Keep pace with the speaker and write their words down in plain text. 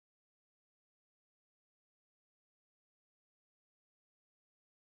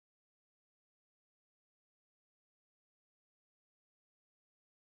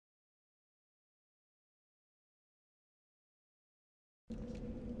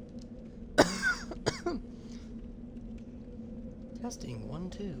Testing, 1,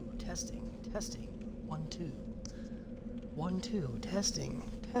 2, testing, 1, 2. 1, 2, testing,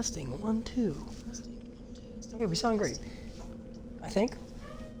 1, 2. Okay, we sound great. I think.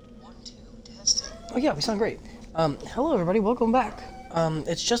 1, 2, testing. Oh yeah, we sound great. Hello everybody, welcome back.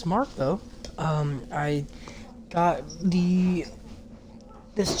 It's just Mark though. I got this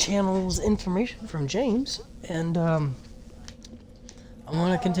channel's information from James, and I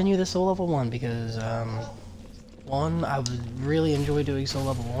want to continue this Soul Level 1 because, one, I would really enjoy doing Soul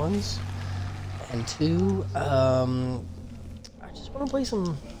Level 1s, and two, I just want to play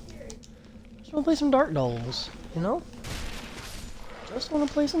some Dark Souls, you know? Just want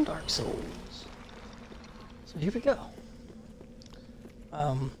to play some Dark Souls. So here we go.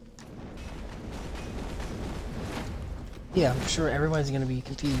 Yeah, I'm sure everybody's gonna be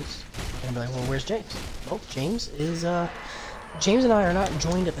confused. And be like, well, where's James? Well, James and I are not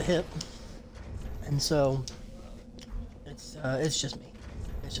joined at the hip. And so, it's just me.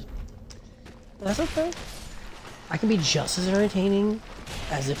 It's just me. But that's okay. I can be just as entertaining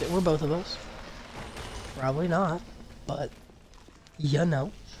as if it were both of us. Probably not, but, you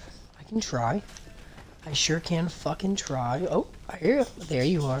know, I can try. I sure can fucking try. Oh, I hear you. There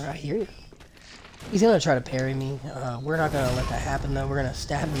you are, I hear you. He's gonna try to parry me. We're not gonna let that happen though. We're gonna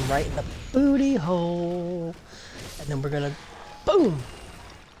stab him right in the booty hole. And then we're gonna... boom!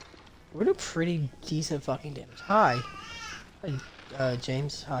 We're doing pretty decent fucking damage. Hi. Hi,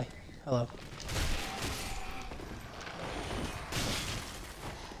 James. Hi. Hello.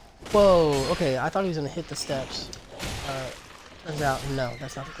 Whoa, okay, I thought he was gonna hit the steps. Turns out, no,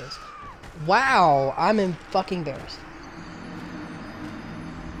 that's not the case. Wow, I'm fucking embarrassed.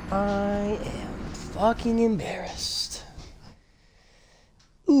 I am fucking embarrassed.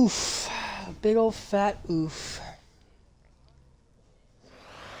 Oof. Big old fat oof.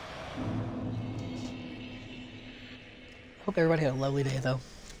 Hope everybody had a lovely day though.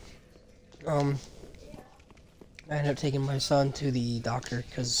 I ended up taking my son to the doctor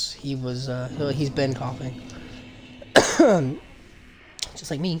because he was he's been coughing. Just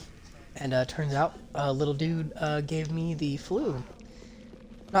like me. And turns out a little dude gave me the flu.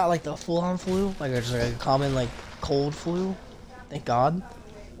 Not like the full-on flu, like just like a common like cold flu. Thank God.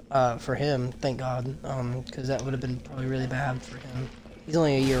 For him, thank God, because that would have been probably really bad for him. He's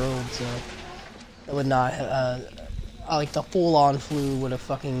only a year old, so that would not like the full-on flu would have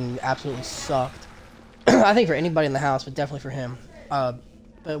fucking absolutely sucked. I think for anybody in the house, but definitely for him.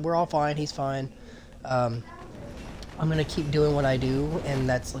 But we're all fine. He's fine. I'm gonna keep doing what I do, and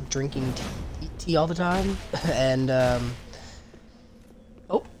that's like drinking tea all the time, and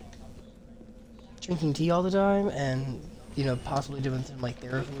drinking tea all the time, and you know, possibly doing some like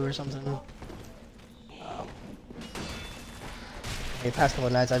Theraflu or something. The past couple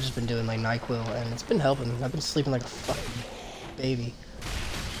of nights I've just been doing like NyQuil, and it's been helping. I've been sleeping like a fucking baby.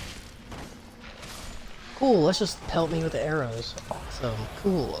 Cool, let's just pelt me with the arrows. Awesome,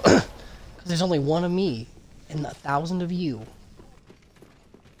 cool. Because there's only one of me and 1,000 of you.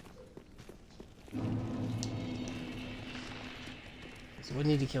 So we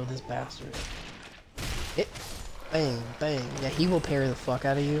need to kill this bastard. Hit. Bang, bang. Yeah, he will parry the fuck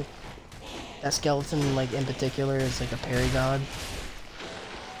out of you. That skeleton, like, in particular, is like a parry god.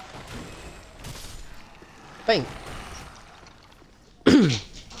 Bang.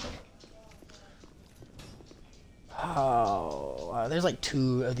 Oh, there's like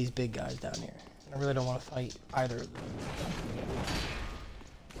 2 of these big guys down here. I really don't want to fight either of them.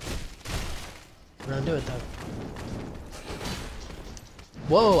 We're gonna do it though.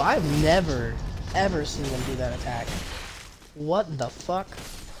 Whoa, I've never, ever seen them do that attack. What the fuck?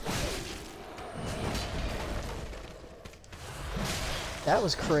 That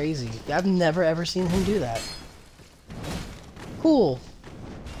was crazy. I've never ever seen him do that. Cool.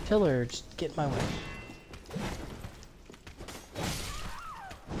 Pillar, just get in my way.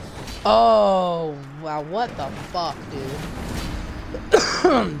 Oh, wow, what the fuck, dude?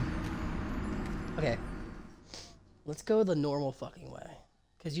 Okay. Let's go the normal fucking way.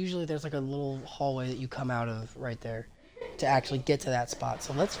 Because usually there's like a little hallway that you come out of right there to actually get to that spot.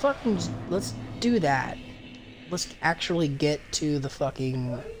 So let's let's do that. Let's actually get to the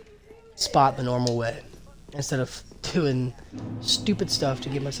fucking spot the normal way. Instead of doing stupid stuff to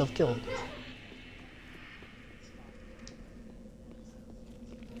get myself killed.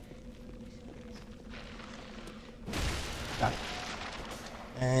 Got it.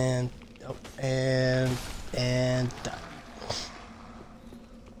 And, oh, and done.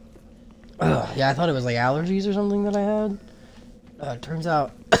 Yeah, I thought it was like allergies or something that I had. Turns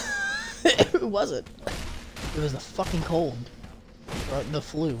out it wasn't. It was the fucking cold. Or the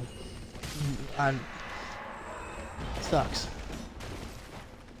flu. It sucks.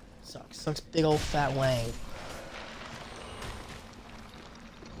 sucks big old fat wang.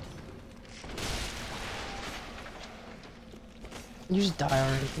 Can you just die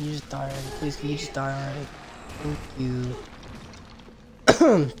already? Can you just die already? Please, can you just die already? Thank you.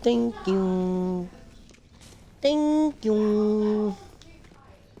 Thank you. Thank you.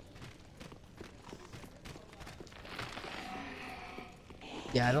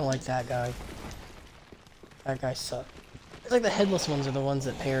 Yeah, I don't like that guy. That guy sucks. It's like the headless ones are the ones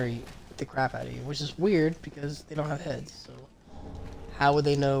that parry the crap out of you, which is weird because they don't have heads, so how would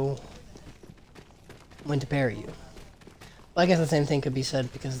they know when to parry you? Well, I guess the same thing could be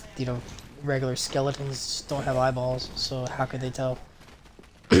said because, you know, regular skeletons don't have eyeballs, so how could they tell?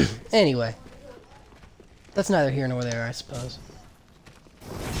 Anyway, that's neither here nor there, I suppose.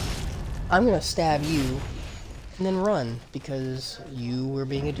 I'm gonna stab you and then run because you were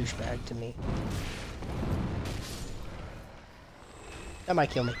being a douchebag to me. That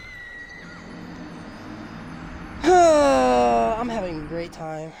might kill me. I'm having a great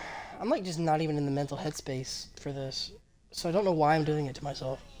time. I'm like just not even in the mental headspace for this, so I don't know why I'm doing it to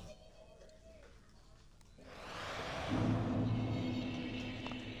myself.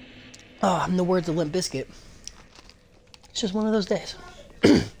 In the words of Limp Bizkit, it's just one of those days.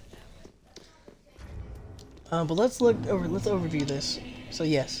 But let's overview this. So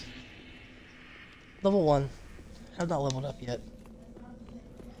yes, level 1. Have not leveled up yet.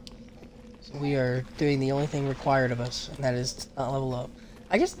 So we are doing the only thing required of us, and that is to not level up.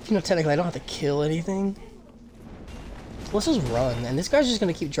 I guess, you know, technically I don't have to kill anything. So let's just run, and this guy's just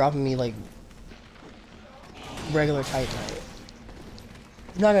gonna keep dropping me like regular Titanite.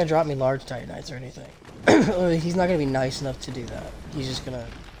 He's not gonna drop me large Titanites or anything. He's not gonna be nice enough to do that. He's just gonna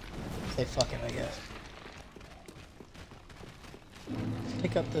say fuck it, I guess.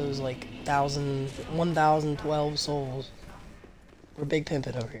 Pick up those like 1,012 souls. We're big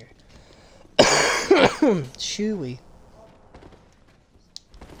pimping over here. Chewy.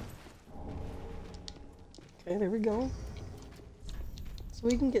 Okay, there we go. So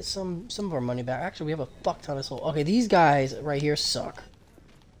we can get some of our money back. Actually, we have a fuck ton of souls. Okay, these guys right here suck.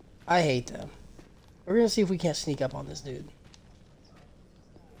 I hate them. We're gonna see if we can't sneak up on this dude.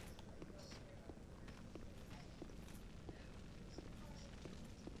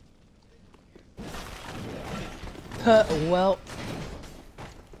 Well.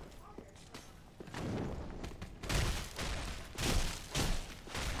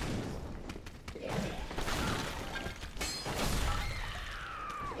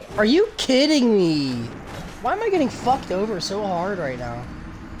 Are you kidding me? Why am I getting fucked over so hard right now?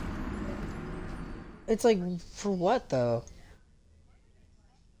 It's like, for what though?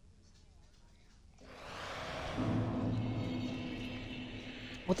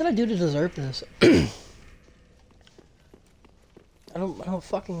 What did I do to deserve this? I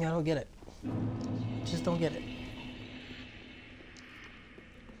don't get it. Just don't get it.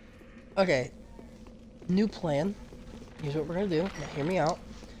 Okay. New plan. Here's what we're gonna do. Now hear me out.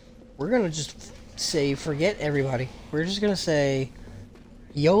 We're gonna just say, forget everybody. We're just gonna say,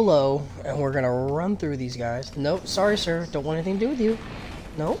 YOLO, and we're gonna run through these guys. Nope, sorry sir, don't want anything to do with you.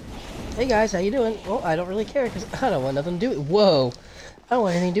 Nope. Hey guys, how you doing? Well, I don't really care, because I don't want nothing to do with you. Whoa. I don't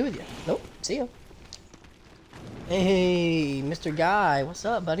want anything to do with you. Nope, see ya. Hey, Mr. Guy, what's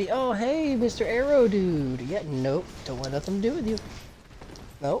up, buddy? Oh, hey, Mr. Arrow Dude. Yeah, nope, don't want nothing to do with you.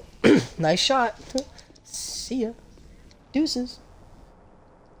 Nope. Nice shot. See ya. Deuces.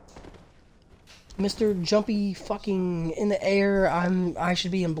 Mr. Jumpy fucking in the air, I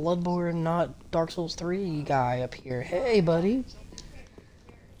should be in Bloodborne, not Dark Souls 3 guy up here. Hey, buddy.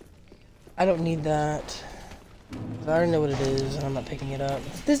 I don't need that. I already know what it is, and I'm not picking it up.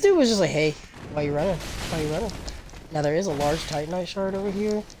 This dude was just like, hey, why you running? Why you running? Now, there is a large Titanite shard over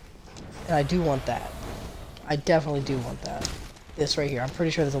here, and I do want that. I definitely do want that. This right here. I'm pretty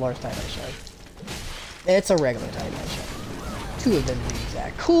sure there's a large Titanite shard. It's a regular Titanite shard. 2 of them to be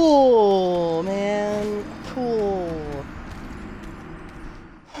exact. Cool, man. Cool.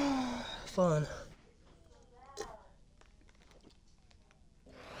 Fun.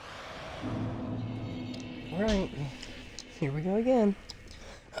 Alright. Here we go again.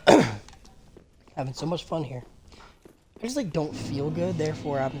 Having so much fun here. I just like don't feel good,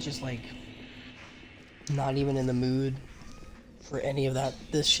 therefore I'm just like not even in the mood for any of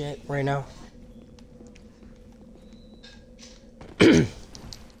this shit right now.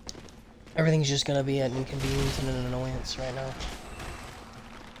 Everything's just gonna be an inconvenience and an annoyance right now.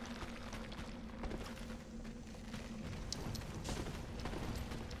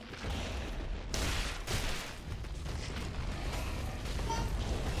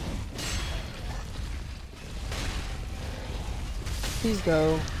 Please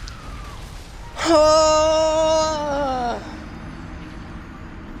go.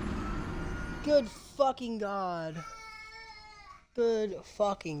 Good fucking god. Good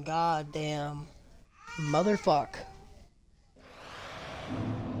fucking goddamn motherfuck.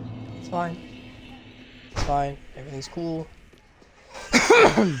 It's fine. It's fine. Everything's cool.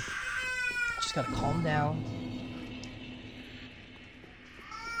 Just gotta calm down.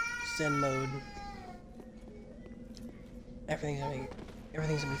 Zen mode. Everything's gonna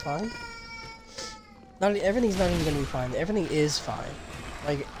be fine. Everything's not even gonna be fine. Everything is fine.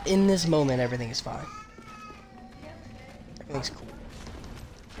 Like, in this moment, everything is fine. Everything's cool.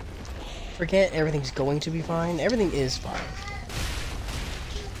 Forget everything's going to be fine. Everything is fine.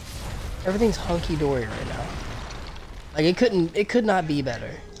 Everything's hunky-dory right now. Like, it could not be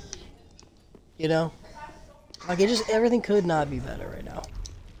better. You know? Like, everything could not be better right now.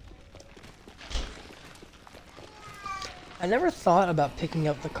 I never thought about picking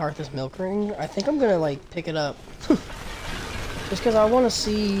up the Karthus milk ring. I think I'm gonna, like, pick it up. Just because I want to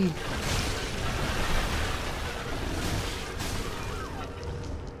see...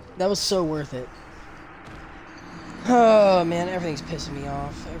 That was so worth it. Oh, man, everything's pissing me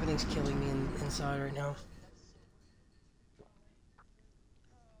off. Everything's killing me inside right now.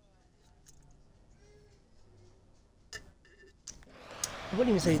 I wouldn't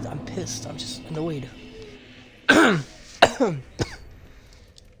even say I'm pissed. I'm just annoyed.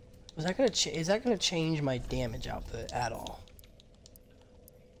 Is that gonna change my damage output at all?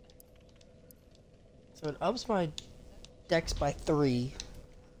 So it ups my dex by 3.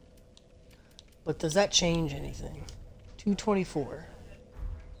 But does that change anything? 224.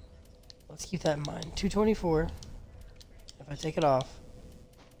 Let's keep that in mind. 224. If I take it off,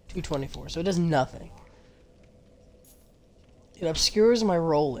 224. So it does nothing. It obscures my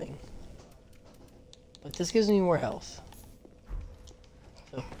rolling. But this gives me more health.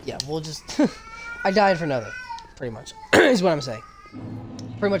 So, yeah, we'll just... I died for nothing, pretty much, is what I'm saying.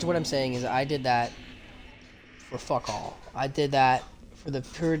 Pretty much what I'm saying is I did that for fuck all. I did that for the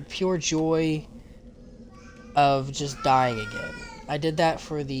pure joy of just dying again. I did that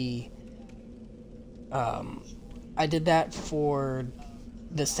for the... I did that for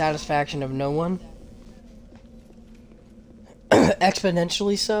the satisfaction of no one.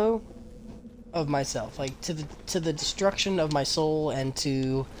 Exponentially so. Of myself, like to the destruction of my soul and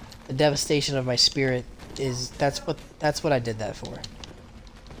to the devastation of my spirit. That's what I did that for.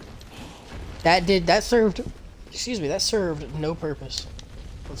 That served no purpose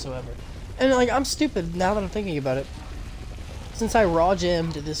whatsoever. And like, I'm stupid now that I'm thinking about it. Since I raw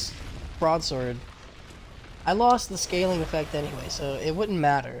gemmed this broadsword, I lost the scaling effect anyway, so it wouldn't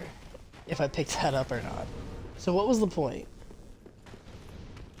matter if I picked that up or not. So what was the point?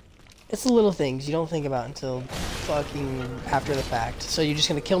 It's the little things you don't think about until fucking after the fact. So you're just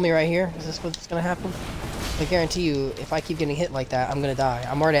gonna kill me right here? Is this what's gonna happen? I guarantee you, if I keep getting hit like that, I'm gonna die.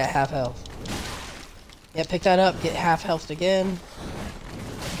 I'm already at half health. Yeah, pick that up, get half health again.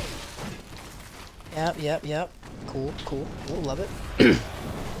 Yep. Cool, love it.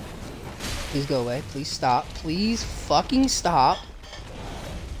 Please go away, please stop. Please fucking stop.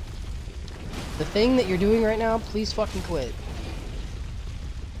 The thing that you're doing right now, please fucking quit.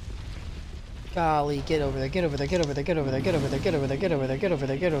 Golly, get over there, get over there, get over there, get over there, get over there, get over there, get over there, get over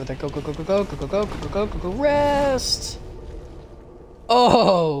there, get over there, go, rest!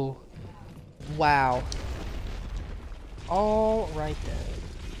 Oh! Wow. All right then.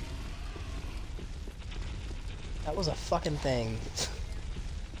 That was a fucking thing.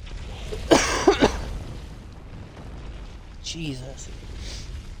 Jesus.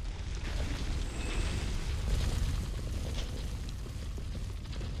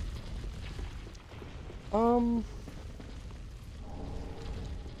 Alright.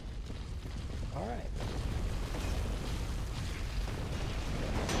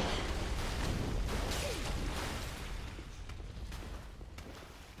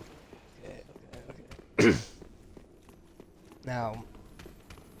 Okay. Now,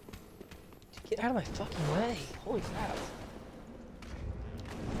 get out of my fucking way. Holy crap.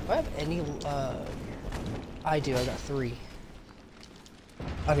 Do I have any, I do, I got 3.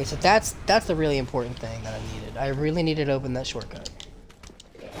 Okay, so that's the really important thing that I needed. I really needed to open that shortcut.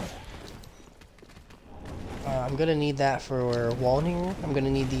 I'm gonna need that for Walnir. I'm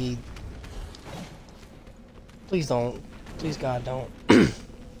gonna need the... Please don't. Please, God, don't.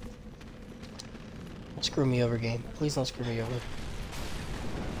 Screw me over, game. Please don't screw me over.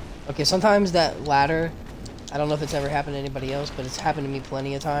 Okay, sometimes that ladder, I don't know if it's ever happened to anybody else, but it's happened to me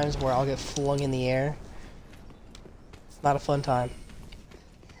plenty of times where I'll get flung in the air. It's not a fun time.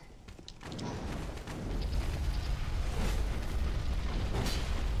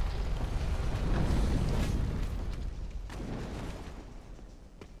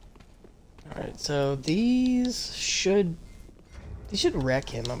 Alright, so these should wreck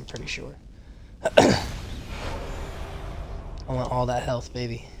him, I'm pretty sure. I want all that health,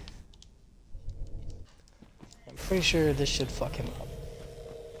 baby. I'm pretty sure this should fuck him up.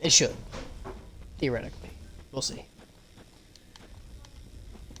 It should. Theoretically. We'll see.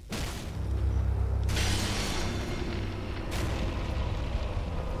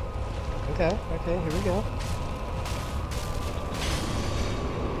 Okay, here we go.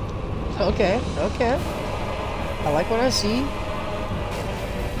 Okay. I like what I see.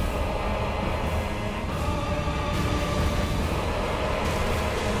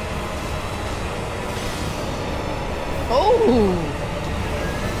 Oh!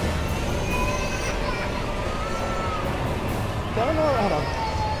 No, hold on.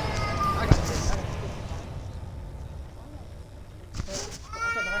 I got this. Okay,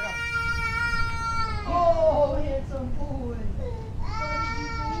 but I got it. Oh, handsome boy. What did you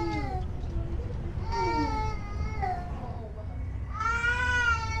do?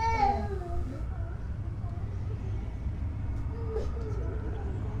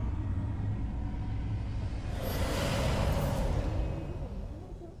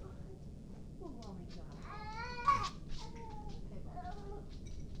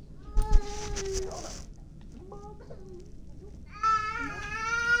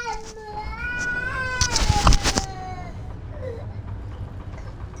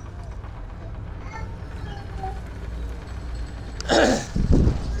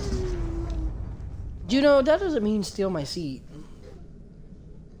 You know, that doesn't mean steal my seat.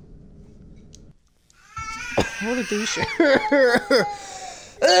 What a douche.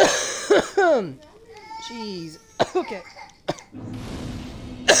 Jeez. Okay.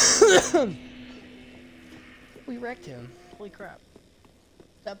 We wrecked him. Holy crap.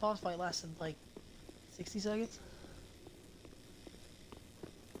 That boss fight lasted like 60 seconds?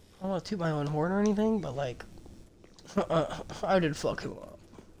 I don't want to toot my own horn or anything, but like, I did fuck him up.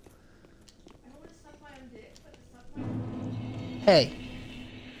 Hey,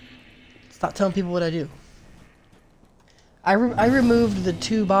 stop telling people what I do. I removed the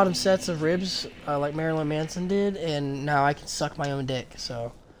 2 bottom sets of ribs, like Marilyn Manson did, and now I can suck my own dick,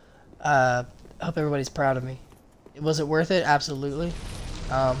 so, I hope everybody's proud of me. Was it worth it? Absolutely.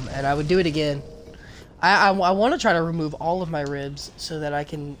 And I would do it again. I want to try to remove all of my ribs so that I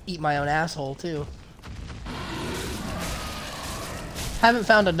can eat my own asshole, too. Haven't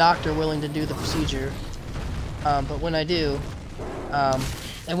found a doctor willing to do the procedure, but when I do,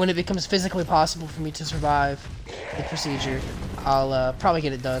 and when it becomes physically possible for me to survive the procedure, I'll probably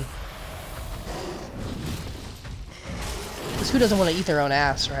get it done. Because who doesn't want to eat their own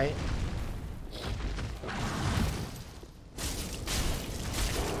ass, right?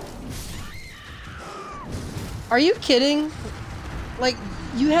 Are you kidding? Like,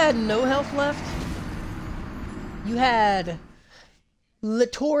 you had no health left? You had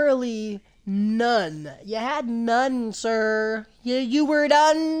literally none. You had none, sir. You were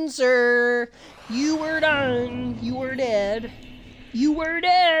done, sir. You were done. You were dead. You were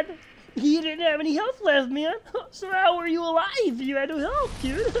dead. You didn't have any health left, man. So how were you alive? You had no health,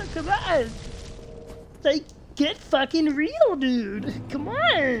 dude. Come on. Like, get fucking real, dude. Come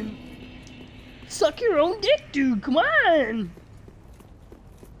on. Suck your own dick, dude. Come on.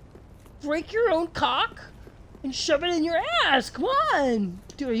 Break your own cock and shove it in your ass. Come on.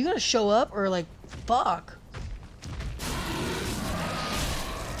 Dude, are you gonna show up or like, fuck?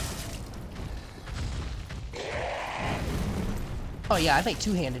 Oh yeah, I think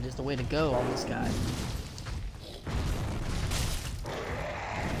two-handed is the way to go on this guy.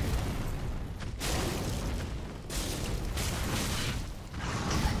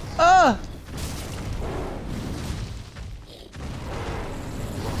 Ah!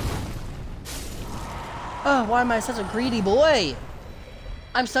 Oh, why am I such a greedy boy?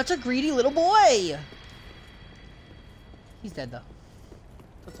 I'm such a greedy little boy! He's dead, though.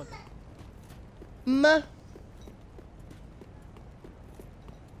 That's okay.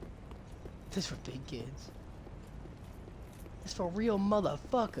 This for big kids. It's for real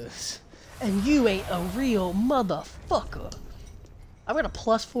motherfuckers. And you ain't a real motherfucker. I've got a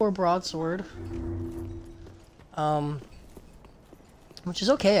 +4 broadsword. Which is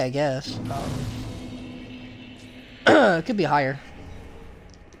okay, I guess. It could be higher.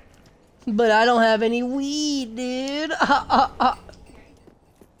 But I don't have any weed, dude.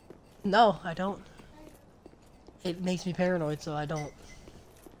 No, I don't. It makes me paranoid, so I don't.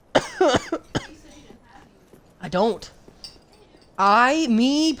 I don't.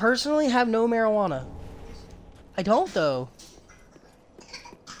 Me, personally, have no marijuana. I don't, though.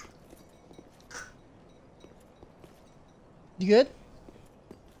 You good?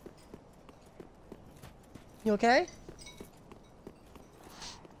 You okay?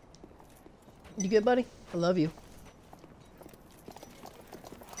 You good, buddy? I love you.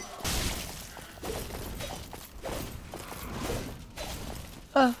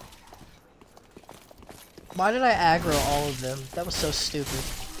 Why did I aggro all of them? That was so stupid.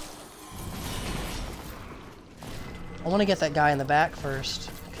 I want to get that guy in the back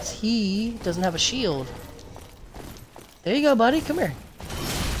first, because he doesn't have a shield. There you go, buddy. Come here.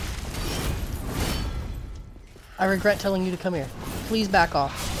 I regret telling you to come here. Please back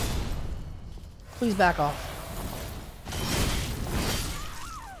off. Please back off.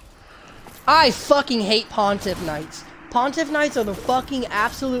 I fucking hate Pontiff Knights. Pontiff Knights are the fucking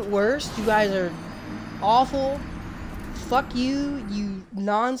absolute worst. You guys are awful. Fuck you, you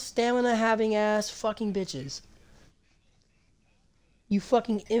non-stamina having ass fucking bitches. You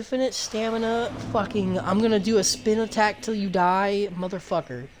fucking infinite stamina fucking I'm gonna do a spin attack till you die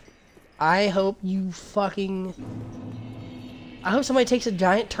motherfucker. I hope you fucking I hope somebody takes a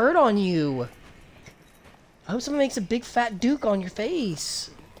giant turd on you. I hope somebody makes a big fat duke on your face.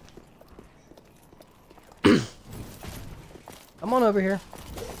 Come on over here.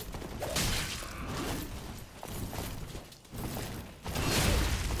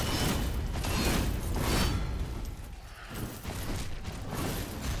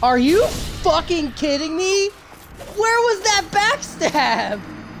 Are you fucking kidding me? Where was that backstab?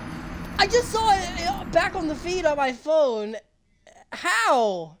 I just saw it back on the feed on my phone.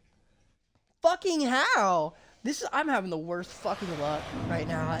 How? Fucking how? I'm having the worst fucking luck right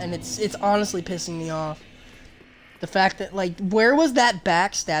now, and it's honestly pissing me off. The fact that, like, where was that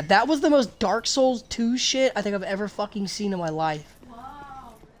backstab? That was the most Dark Souls 2 shit I think I've ever fucking seen in my life.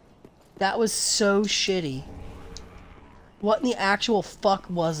 Wow. That was so shitty. What in the actual fuck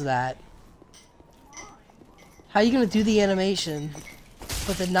was that? How are you gonna do the animation,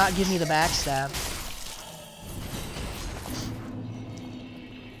 but then not give me the backstab?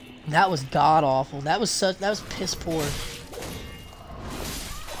 That was god awful. That was piss poor.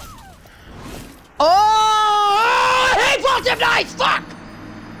 Oh! I hate Pontiff Knights! Fuck!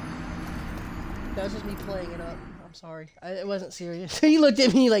 That was just me playing it up. I'm sorry. It wasn't serious. He looked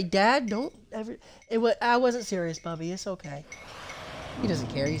at me like, Dad, don't ever... I wasn't serious, Bubby. It's okay. He doesn't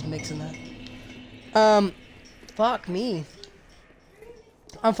care. He's mixing that. Fuck me.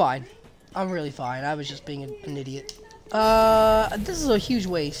 I'm fine. I'm really fine. I was just being an idiot. This is a huge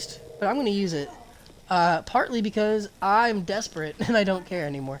waste, but I'm gonna use it. Partly because I'm desperate and I don't care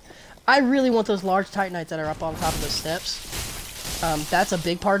anymore. I really want those large Titanites that are up on top of the steps. That's a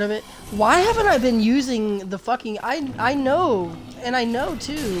big part of it. Why haven't I been using the fucking... I know, and I know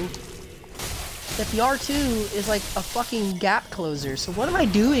too, that the R2 is like a fucking gap closer. So what am I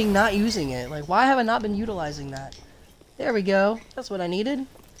doing not using it? Like, why have I not been utilizing that? There we go. That's what I needed.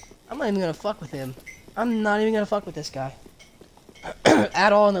 I'm not even gonna fuck with him. I'm not even gonna fuck with this guy.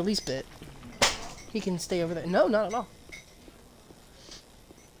 At all in the least bit. He can stay over there. No, not at all.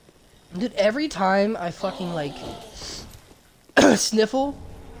 Dude, every time I fucking, like, sniffle,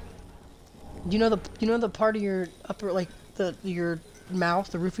 you know the part of your upper, like, your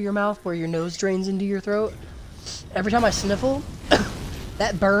mouth, the roof of your mouth, where your nose drains into your throat? Every time I sniffle,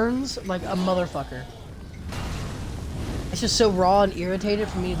 that burns like a motherfucker. It's just so raw and irritated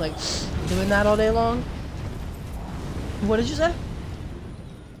for me, like, doing that all day long. What did you say?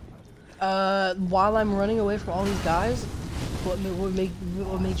 While I'm running away from all these guys, what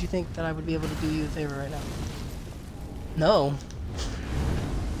made you think that I would be able to do you a favor right now? No.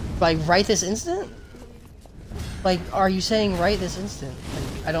 Like, right this instant? Like, are you saying right this instant?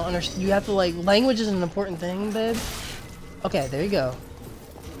 Like, I don't understand. You have to, like, language is an important thing, babe. Okay, there you go.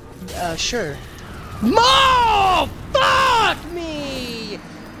 Sure. Mo! Fuck me!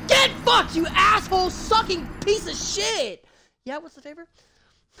 Get fucked, you asshole sucking piece of shit! Yeah, what's the favor?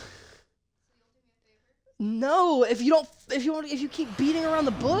 No, if you keep beating around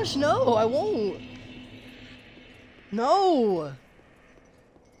the bush, no, I won't. No.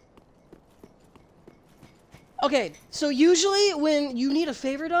 Okay, so usually when you need a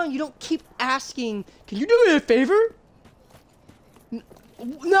favor done, you don't keep asking, can you do me a favor?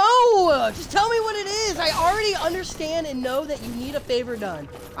 No! Just tell me what it is! I already understand and know that you need a favor done.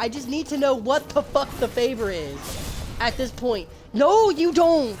 I just need to know what the fuck the favor is at this point. No, you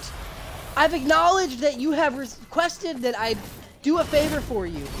don't! I've acknowledged that you have requested that I do a favor for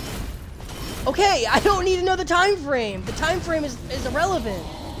you. Okay, I don't need to know the time frame. The time frame is irrelevant.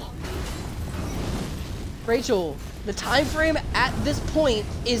 Rachel, the time frame at this point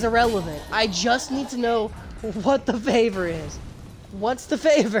is irrelevant. I just need to know what the favor is. What's the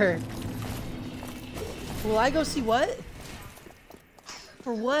favor? Will I go see what?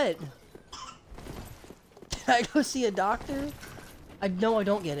 For what? Can I go see a doctor? I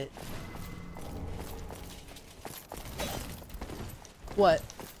don't get it. What?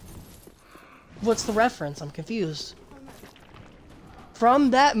 What's the reference? I'm confused.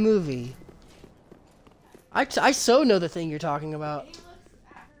 From that movie. I so know the thing you're talking about.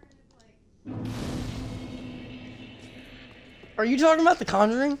 Are you talking about The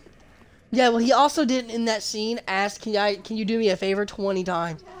Conjuring? Yeah, well, he also didn't in that scene ask, can you do me a favor 20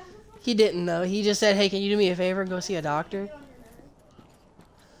 times? He didn't, though. He just said, hey, can you do me a favor and go see a doctor?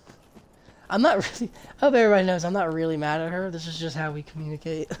 I'm not really... I hope everybody knows I'm not really mad at her. This is just how we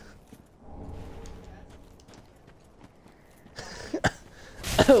communicate.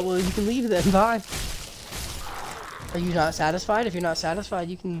 Well, you can leave then. Bye. Are you not satisfied? If you're not satisfied,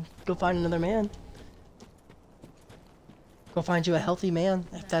 you can go find another man. Go find you a healthy man,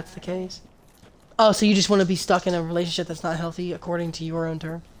 if that's the case. Oh, so you just want to be stuck in a relationship that's not healthy, according to your own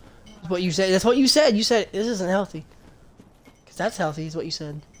term? That's what you said. That's what you said. You said, this isn't healthy. Because that's healthy, is what you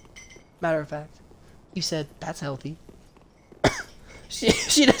said. Matter of fact. You said, that's healthy.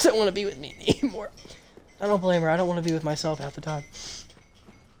 She doesn't want to be with me anymore. I don't blame her. I don't want to be with myself half the time.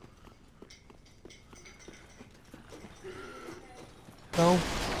 No.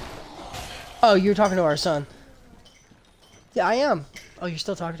 Oh, you're talking to our son. Yeah, I am. Oh, you're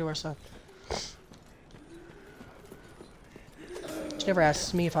still talking to our son. She never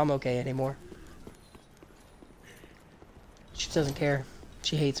asks me if I'm okay anymore. She doesn't care.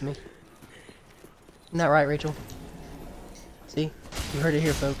 She hates me. Isn't that right, Rachel? See? You heard it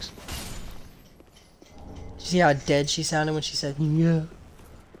here, folks. You see how dead she sounded when she said, yeah.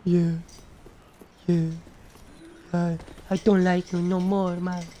 Yeah. Yeah. I don't like you no more,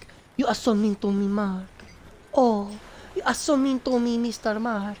 Mark. You are so mean to me, Mark. Oh, you are so mean to me, Mr.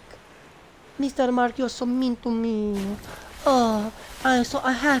 Mark. Mr. Mark, you're so mean to me. Oh, I'm so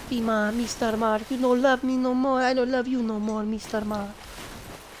unhappy, Mr. Mark. You don't love me no more. I don't love you no more, Mr. Mark.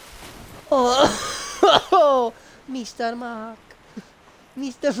 Oh, Mr. Mark.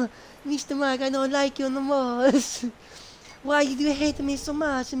 Mr. Mark, I don't like you no more. Why do you hate me so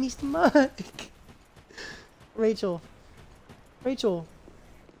much, Mr. Mark? Rachel.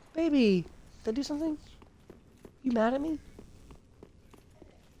 Baby, did I do something? You mad at me?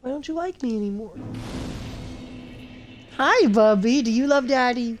 Why don't you like me anymore? Hi, Bubby. Do you love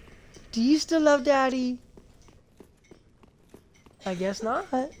Daddy? Do you still love Daddy? I guess not,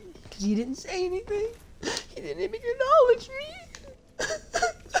 because you didn't say anything. You didn't even acknowledge me.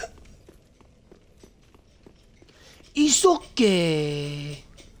 It's okay.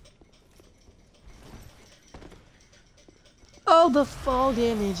 All the fall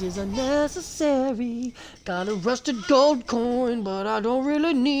damage is unnecessary. Got a rusted gold coin, but I don't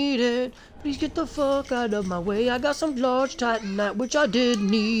really need it. Please get the fuck out of my way. I got some large titanite, which I did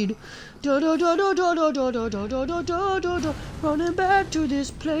need. Running back to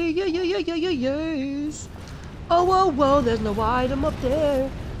this place. Yes. Oh, there's no item up there.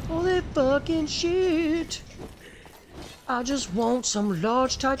 Holy fucking shit. I just want some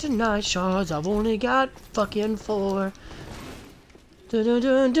large titanite shards. I've only got fucking 4. Did you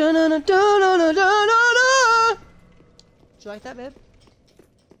like that, babe?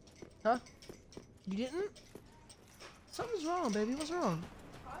 Huh? You didn't? Something's wrong, baby. What's wrong?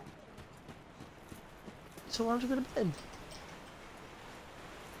 So why don't you go to bed?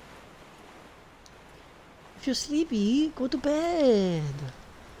 If you're sleepy, go to bed.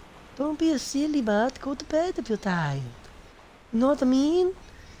 Don't be a silly butt. Go to bed if you're tired. You know what I mean?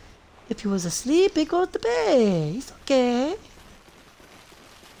 If you was asleep, go to bed. It's okay.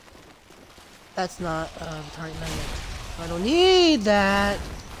 That's not target magnet. I don't need that.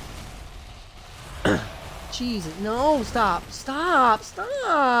 Jesus, no, stop. This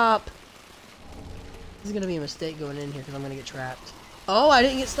is gonna be a mistake going in here because I'm gonna get trapped. Oh, I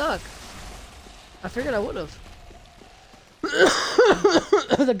didn't get stuck. I figured I would have.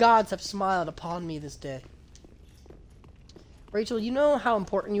 The gods have smiled upon me this day. Rachel, you know how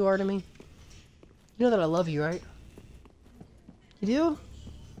important you are to me? You know that I love you, right? You do?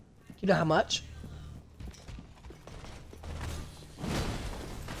 You know how much?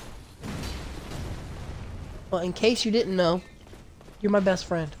 Well, in case you didn't know, you're my best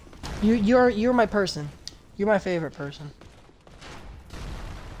friend. You're my person. You're my favorite person.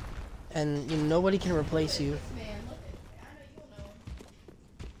 And you know, nobody can replace you.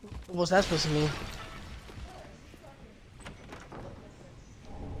 What's that supposed to mean?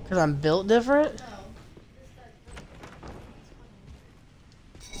 Because I'm built different?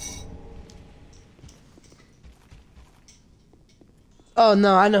 Oh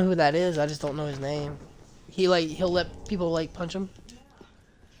no, I know who that is. I just don't know his name. He'll let people punch him.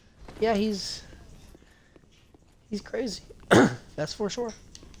 Yeah, he's He's crazy. That's for sure.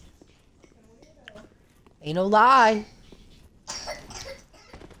 Ain't no lie.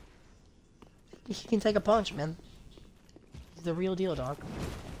 He can take a punch, man. He's the real deal, dog.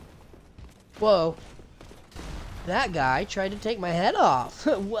 Whoa. That guy tried to take my head off.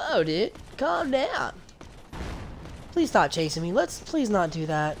 Whoa, dude. Calm down. Please stop chasing me. Let's please not do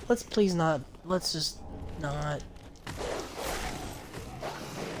that. Let's please not. Let's just not.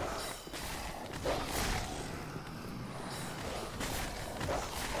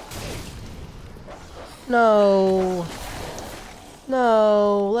 No.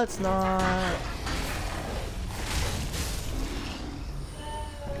 No, let's not.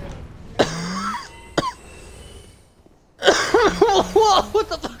 Whoa, what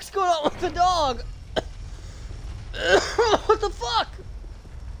the fuck's going on with the dog? What the fuck?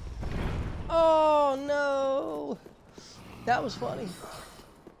 Oh no. That was funny.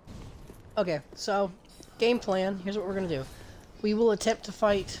 Okay, so game plan. Here's what we're gonna do. We will attempt to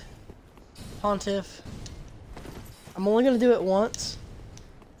fight Pontiff. I'm only gonna do it once.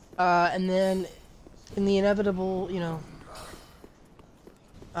 And then in the inevitable, you know,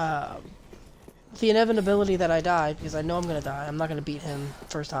 the inevitability that I die, because I know I'm gonna die, I'm not gonna beat him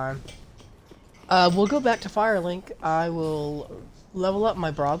first time. We'll go back to Firelink. I will level up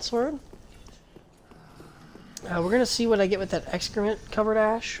my broadsword. We're gonna see what I get with that excrement covered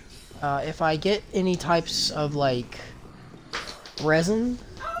ash. If I get any types of like resin,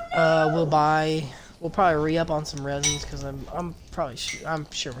 we'll probably re-up on some resins because I'm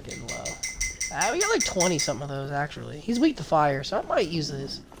sure we're getting low. We got like 20 something of those actually. He's weak to fire, so I might use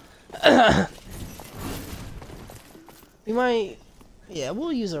this. We might, yeah,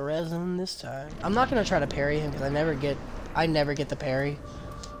 we'll use a resin this time. I'm not gonna try to parry him because I never get the parry.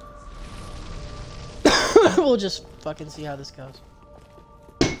 We'll just fucking see how this goes.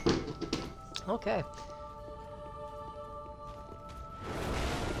 Okay.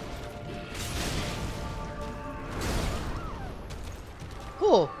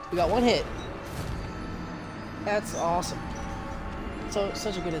 Cool. We got one hit. That's awesome. So,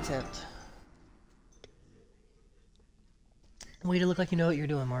 such a good attempt. Way to look like you know what you're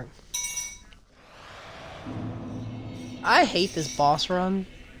doing, Mark. I hate this boss run.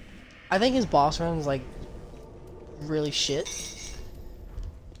 I think his boss run is like really shit.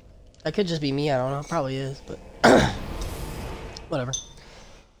 That could just be me, I don't know. Probably is, but whatever.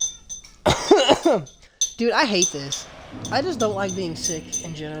 Dude, I hate this. I just don't like being sick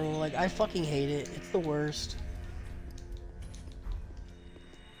in general. Like, I fucking hate it. It's the worst.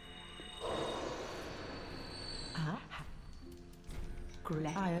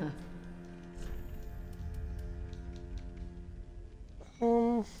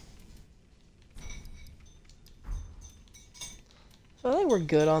 So I think we're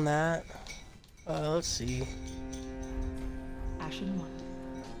good on that. Let's see. Ashen one.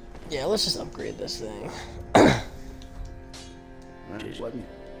 Yeah, let's just upgrade this thing.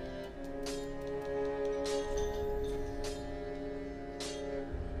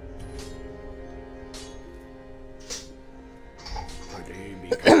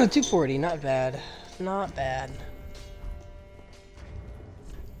 $240, not bad. Not bad.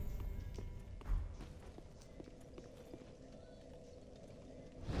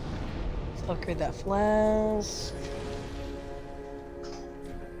 Let's upgrade that flask.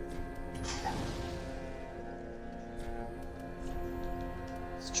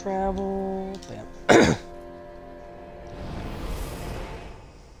 Let's travel. Bam.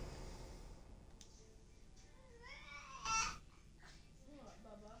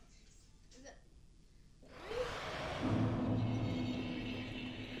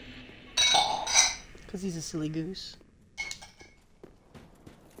 Because he's a silly goose.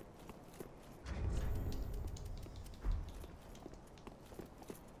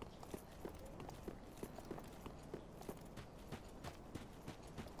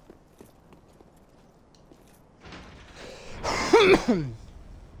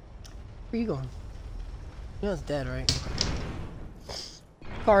 Where you going? You know it's dead, right?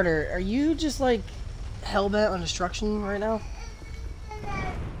 Carter, are you just like hell-bent on destruction right now?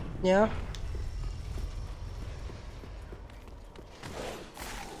 Yeah?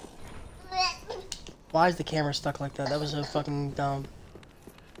 Why is the camera stuck like that? That was so fucking dumb.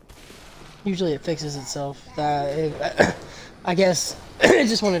 Usually it fixes itself. I guess it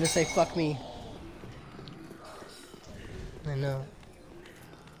just wanted to say fuck me. I know.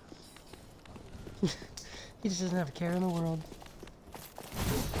 He just doesn't have a care in the world.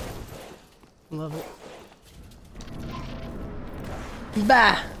 Love it.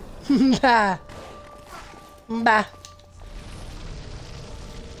 Bah! Bah! Bah!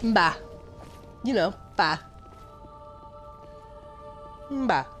 Bah! You know, bah.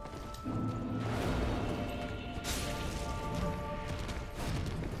 Bye.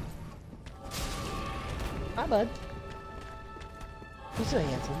 Hi, bud. He's so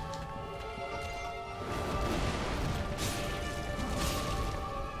handsome.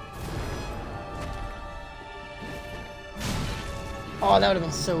 Oh, that would have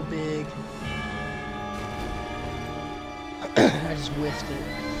been so big. I just whiffed it.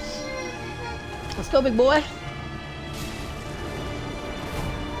 Let's go, big boy.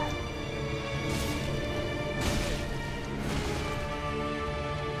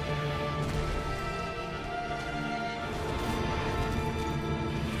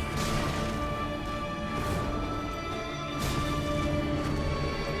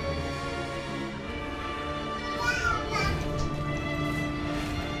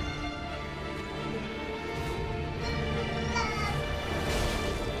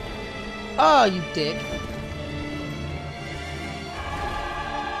 Oh, you dick.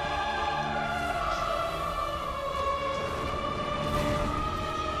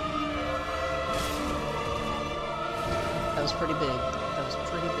 That was pretty big. That was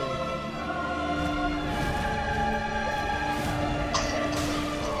pretty big.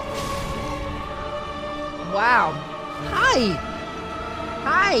 Wow. Hi.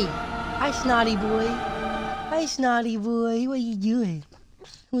 Hi. Hi, snotty boy. Hi, snotty boy. What are you doing?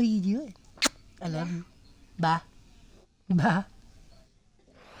 What are you doing? I love you. Bye. Bye.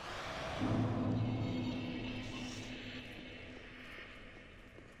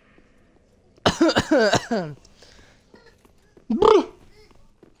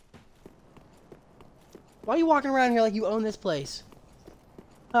 Why are you walking around here like you own this place?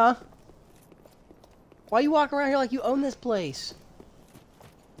 Huh? Why are you walking around here like you own this place?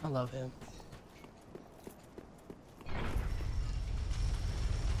 I love him.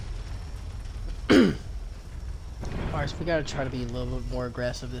 Alright, so we gotta try to be a little bit more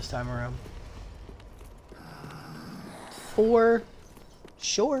aggressive this time around. For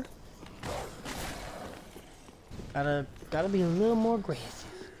sure. Gotta be a little more aggressive.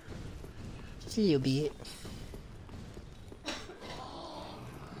 Just a little bit.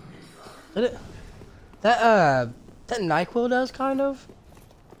 That NyQuil does kind of.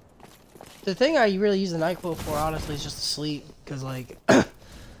 The thing I really use the NyQuil for, honestly, is just to sleep. Cause like,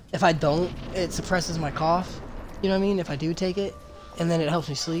 if I don't, it suppresses my cough. You know what I mean? If I do take it, and then it helps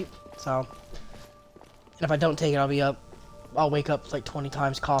me sleep. So, and if I don't take it, I'll wake up like 20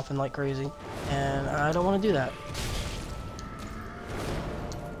 times coughing like crazy, and I don't want to do that.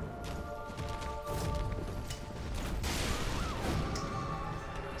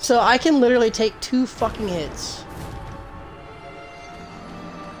 So I can literally take 2 fucking hits.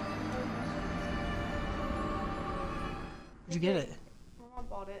 Where'd you get it? My mom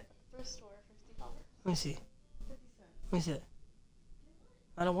bought it. Thrift store, $50. Let me see. Let me see it.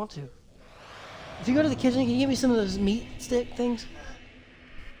 I don't want to. If you go to the kitchen, can you give me some of those meat stick things?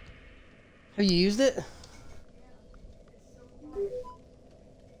 Have you used it?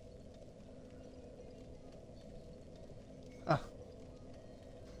 Oh.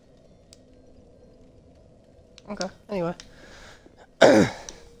 Okay, anyway.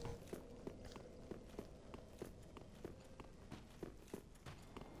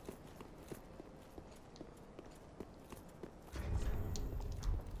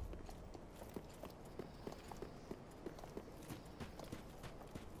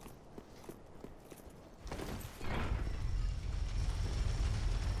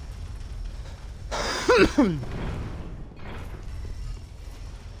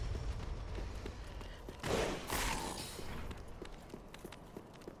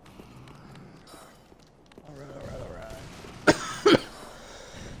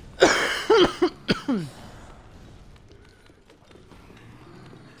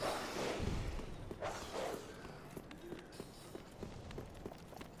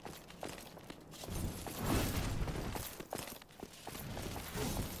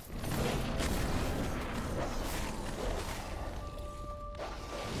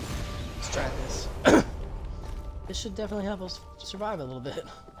 Try this. This should definitely help us survive a little bit.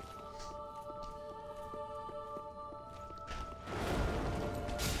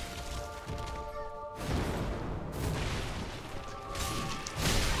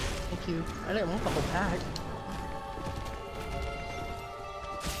 Thank you. I didn't want the whole pack.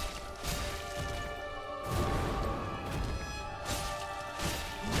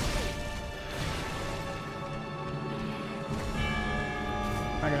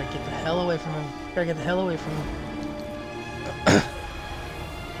 I gotta get the hell away from him. Gotta get the hell away from him.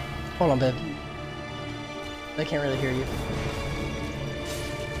 Hold on, babe. They can't really hear you.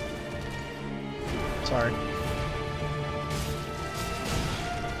 Sorry.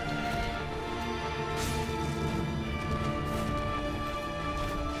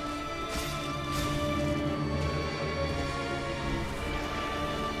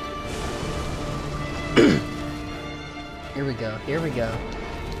 go. Here we go.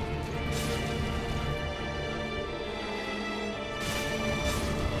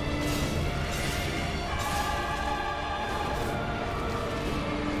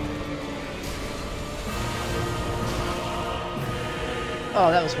 Oh,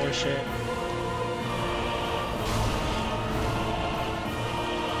 that was horseshit.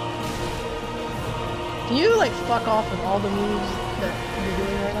 Can you, like, fuck off with all the moves that you're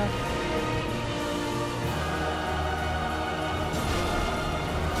doing right now?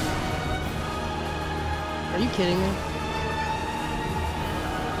 Are you kidding me?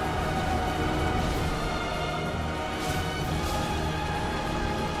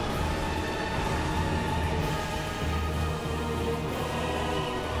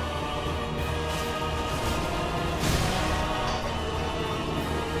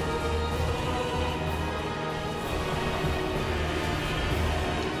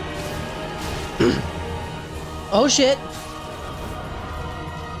 Oh shit!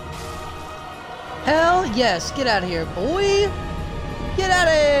 Hell yes! Get out of here, boy! Get out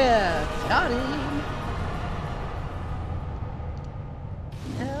of here! Got him!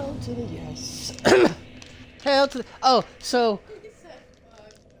 Hell to the yes. Hell to the... Oh, so...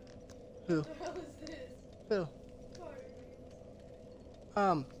 Who? Who?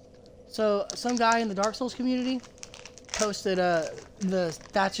 So some guy in the Dark Souls community posted the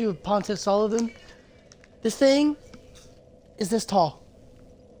statue of Pontiff Sullivan. This thing is this tall.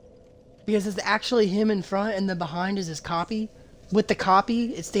 Because it's actually him in front and the behind is his copy. With the copy,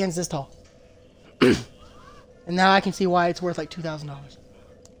 it stands this tall. And now I can see why it's worth like $2,000.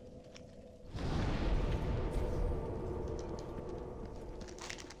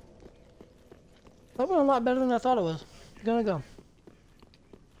 That went a lot better than I thought it was. Gonna go.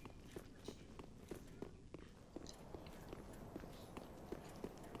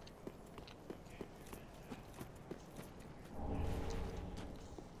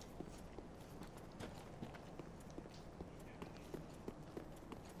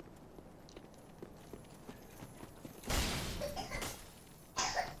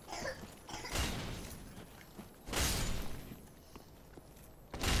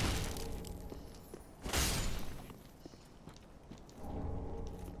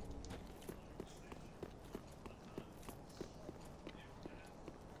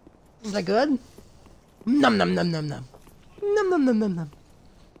 Is that good? Num num num num num. Num num num num num.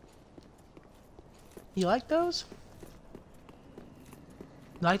 You like those?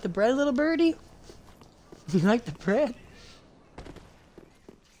 You like the bread, little birdie? You like the bread?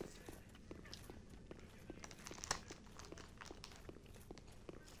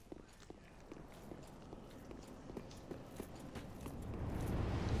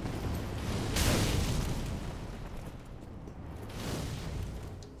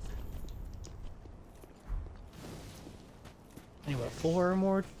 Anyway, 4 or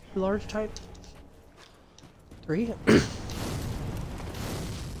more large type? 3?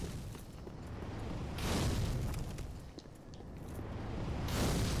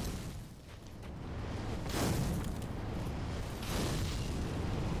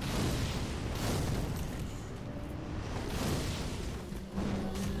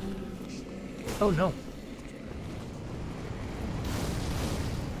 Oh no.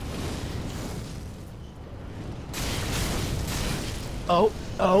 Oh,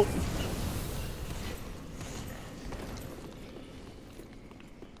 oh.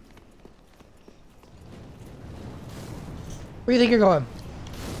 Where do you think you're going?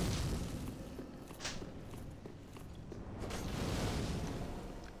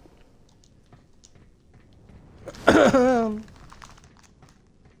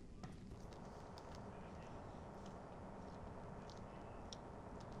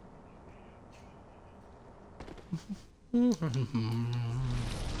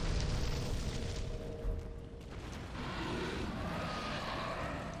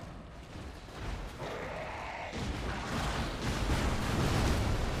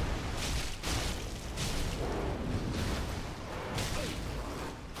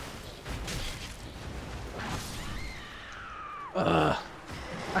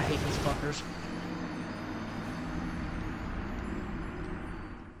 I hate these fuckers.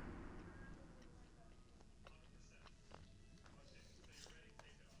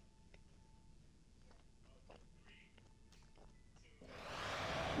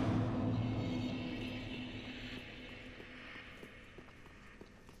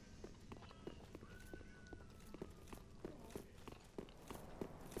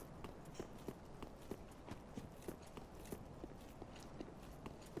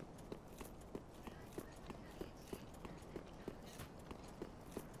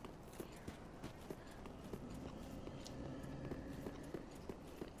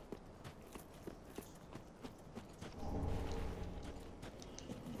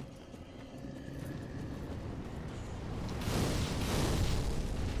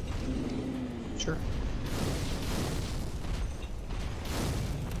 Sure.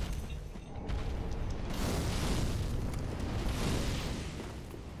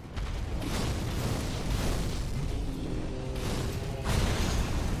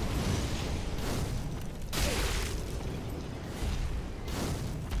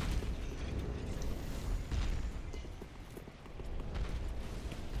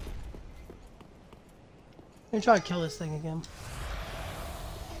 Let me try to kill this thing again.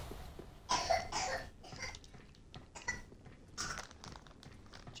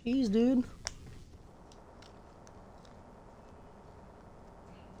 Jeez, dude.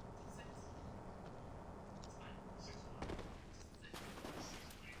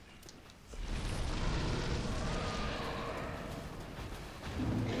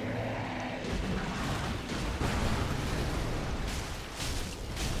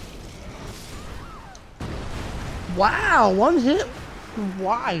 Wow, one hit.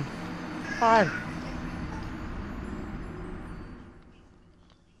 Why? Why?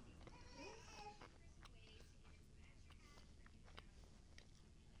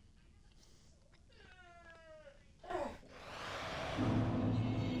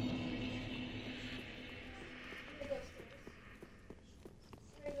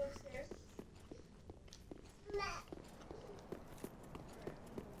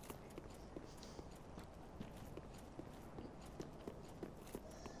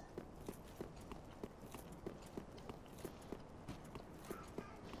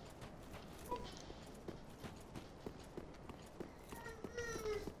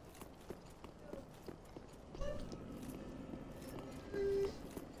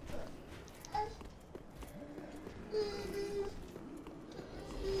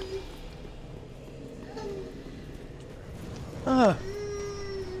 Uh.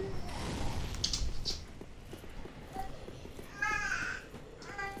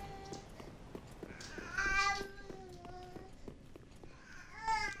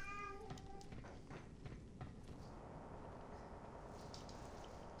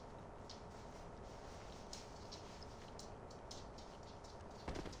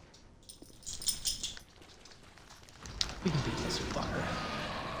 We can beat this with fire.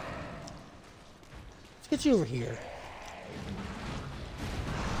 Let's get you over here.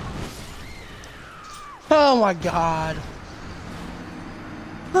 Oh my god.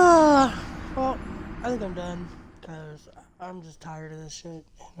 Well, I think I'm done because I'm just tired of this shit.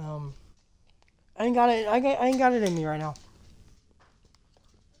 And, I ain't got it. I ain't got it in me right now.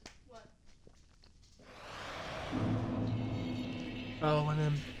 What? Oh, and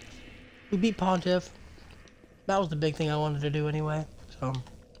then we beat Pontiff. That was the big thing I wanted to do anyway. So,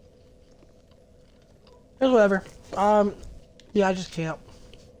 it's whatever. Yeah, I just can't.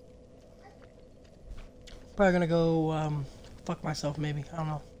 Probably gonna go fuck myself maybe. I don't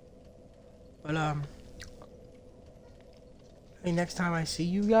know. But I think next time I see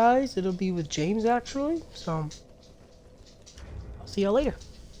you guys, it'll be with James actually. So I'll see y'all later.